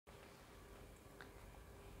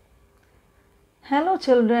Hello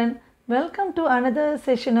children, welcome to another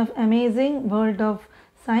session of Amazing World of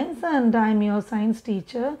Science, and I am your science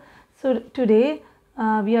teacher. So today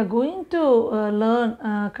we are going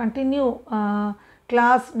to continue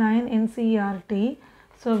class 9 NCERT.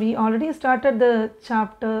 So we already started the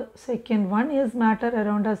chapter second one is matter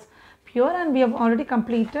around us pure, and we have already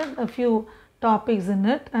completed a few topics in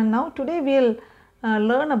it, and now today we will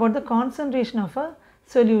learn about the concentration of a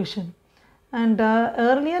solution. And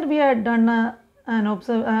earlier we had done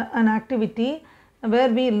an activity where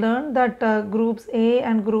we learned that groups A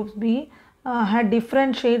and groups B had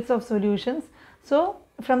different shades of solutions. So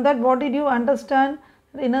from that, what did you understand?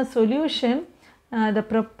 In a solution, the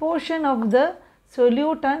proportion of the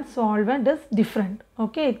solute and solvent is different.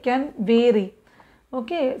 Okay, it can vary.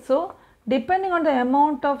 Okay, so depending on the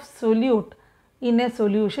amount of solute in a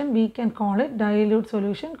solution, we can call it dilute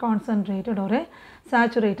solution, concentrated, or a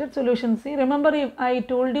saturated solution. See, remember, if I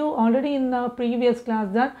told you already in the previous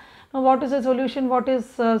class that what is a solution, what is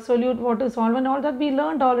solute, what is solvent, all that we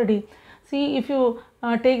learned already. See, if you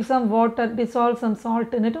take some water, dissolve some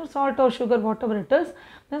salt in it, or salt or sugar, whatever it is,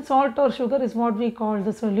 then salt or sugar is what we call the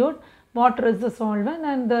solute, water is the solvent,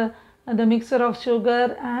 and the mixture of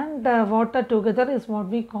sugar and water together is what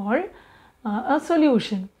we call a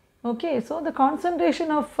solution. Okay, so the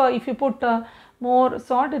concentration of if you put more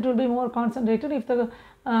salt, it will be more concentrated. If the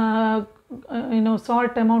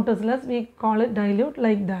salt amount is less, we call it dilute,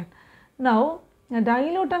 like that. Now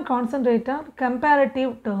dilute and concentrate are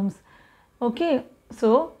comparative terms. Okay,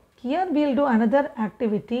 so here we will do another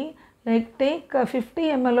activity, like take 50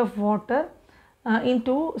 ml of water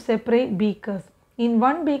into separate beakers. In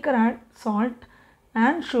one beaker add salt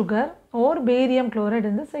and sugar or barium chloride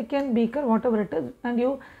in the second beaker, whatever it is, and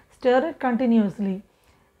you stir it continuously,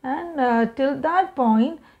 and till that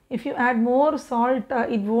point if you add more salt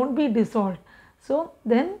it won't be dissolved. So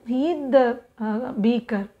then heat the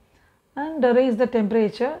beaker and raise the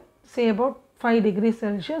temperature, say about 5 degrees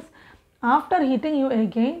Celsius. After heating, you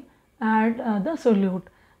again add the solute.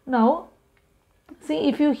 Now see,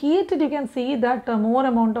 if you heat it, you can see that more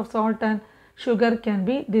amount of salt and sugar can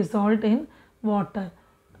be dissolved in water.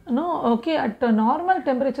 No, okay, at a normal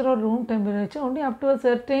temperature or room temperature, only up to a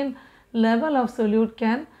certain level of solute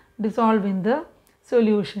can dissolve in the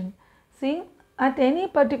solution. See, at any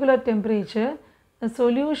particular temperature, a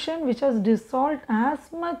solution which has dissolved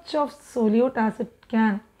as much of solute as it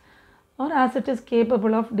can, or as it is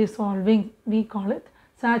capable of dissolving, we call it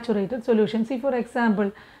saturated solution. See, for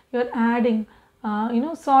example, you are adding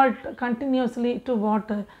salt continuously to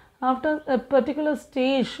water. After a particular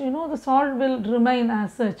stage, the salt will remain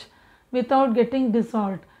as such without getting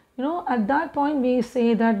dissolved. At that point we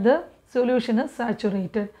say that the solution is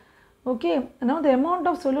saturated. Okay, now the amount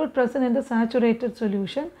of solute present in the saturated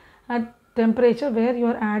solution at temperature where you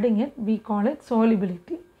are adding it, we call it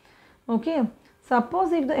solubility. Okay,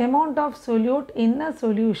 suppose if the amount of solute in a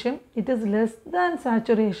solution it is less than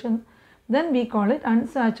saturation, then we call it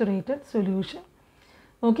unsaturated solution.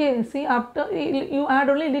 Okay, see, after you add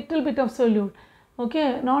only little bit of solute,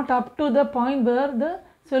 okay, not up to the point where the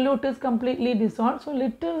solute is completely dissolved. So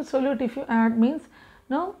little solute if you add means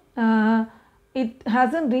it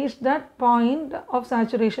hasn't reached that point of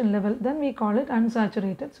saturation level, then we call it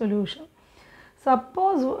unsaturated solution.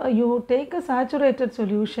 Suppose you take a saturated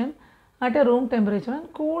solution at a room temperature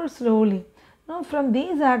and cool slowly. Now from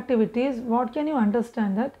these activities, what can you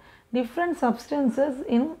understand? That different substances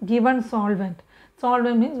in given solvent,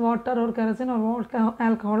 solvent means water or kerosene or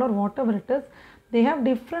alcohol or whatever it is, they have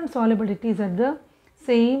different solubilities at the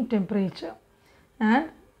same temperature. And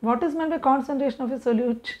what is meant by concentration of a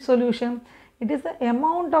solution? It is the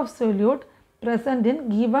amount of solute present in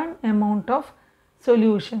given amount of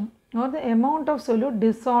solution, or the amount of solute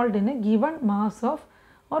dissolved in a given mass of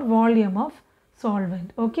or volume of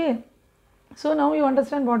solvent. Okay, so now you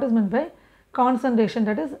understand what is meant by concentration,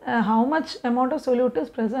 that is how much amount of solute is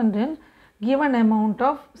present in given amount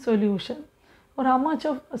of solution, or how much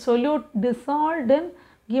of solute dissolved in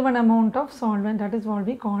given amount of solvent, that is what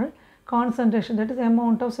we call concentration, that is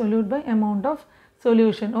amount of solute by amount of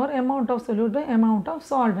solution, or amount of solute by amount of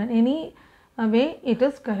solvent. Any way it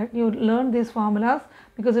is correct. You learn these formulas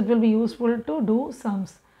because it will be useful to do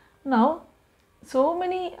sums. Now so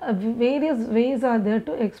many various ways are there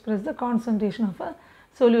to express the concentration of a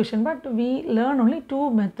solution, but we learn only two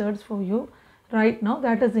methods for you right now,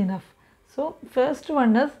 that is enough. So first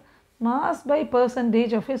one is mass by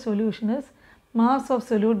percentage of a solution is mass of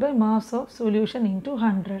solute by mass of solution into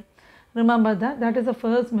 100. Remember that is the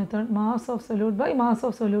first method, mass of solute by mass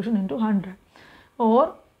of solution into 100,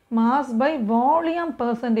 or mass by volume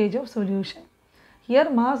percentage of solution. Here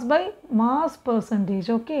mass by mass percentage.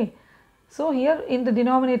 Okay, So here in the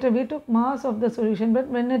denominator we took mass of the solution, but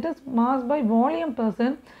when it is mass by volume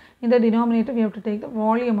 %, in the denominator we have to take the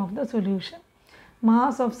volume of the solution.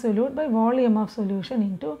 Mass of solute by volume of solution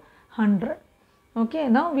into 100. Okay,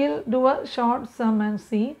 now we will do a short sum and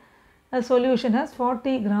see. A solution has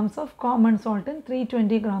 40 grams of common salt and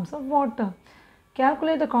 320 grams of water.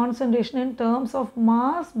 Calculate the concentration in terms of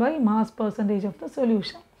mass by mass percentage of the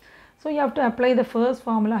solution. So you have to apply the first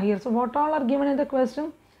formula here. So what all are given in the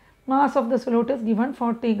question? Mass of the solute is given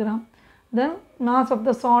 40 gram. Then mass of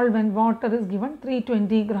the solvent water is given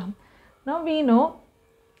 320 gram. Now we know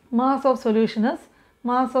mass of solution is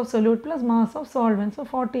mass of solute plus mass of solvent. So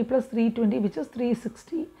 40 plus 320, which is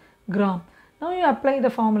 360 gram. Now you apply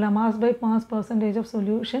the formula. Mass by mass percentage of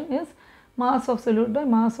solution is mass of solute by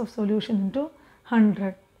mass of solution into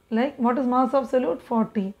 100. Like what is mass of solute?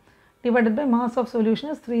 40 divided by mass of solution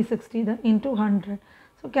is 360, then into 100.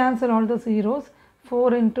 So cancel all the zeros.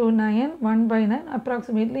 4 into 9, 1 by 9,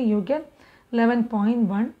 approximately you get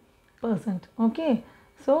 11.1%. Okay.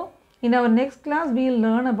 So in our next class we will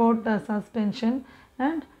learn about the suspension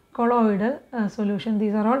and colloidal solution.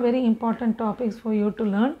 These are all very important topics for you to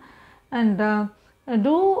learn, and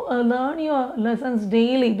do learn your lessons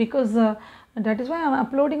daily, because that is why I am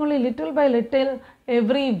uploading only little by little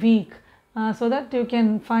every week, so that you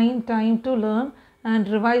can find time to learn and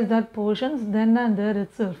revise that portions then and there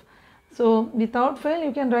itself. So without fail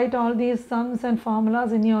you can write all these sums and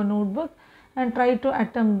formulas in your notebook and try to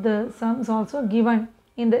attempt the sums also given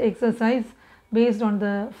in the exercise based on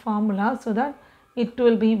the formula, so that it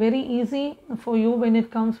will be very easy for you when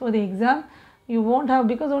it comes for the exam. You won't have,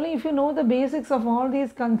 because only if you know the basics of all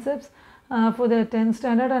these concepts for the 10th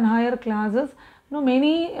standard and higher classes,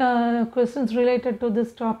 many questions related to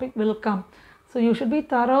this topic will come. So you should be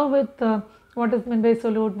thorough with what is meant by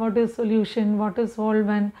solute, what is solution, what is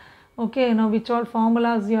solvent, okay, which all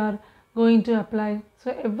formulas you are going to apply.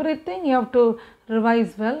 So everything you have to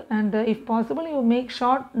revise well, and if possible you make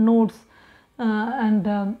short notes, and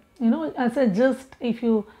as a gist, if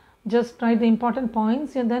you just write the important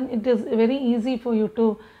points, then it is very easy for you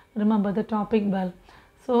to remember the topic well.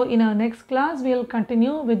 So in our next class we will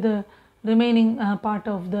continue with the remaining part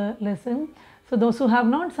of the lesson. So those who have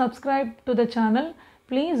not subscribed to the channel,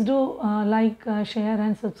 please do like, share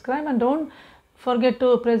and subscribe, and don't forget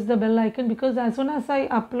to press the bell icon, because as soon as I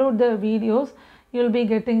upload the videos you will be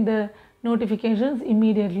getting the notifications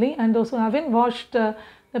immediately. And those who haven't watched the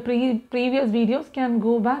previous videos can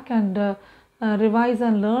go back and revise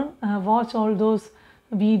and learn, watch all those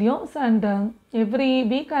videos, and every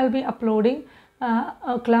week I will be uploading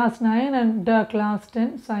class 9 and class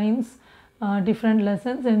 10 science different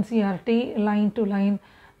lessons, NCERT line to line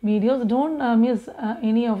videos. Don't miss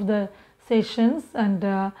any of the sessions, and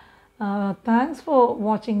thanks for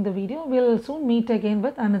watching the video. We will soon meet again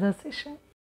with another session.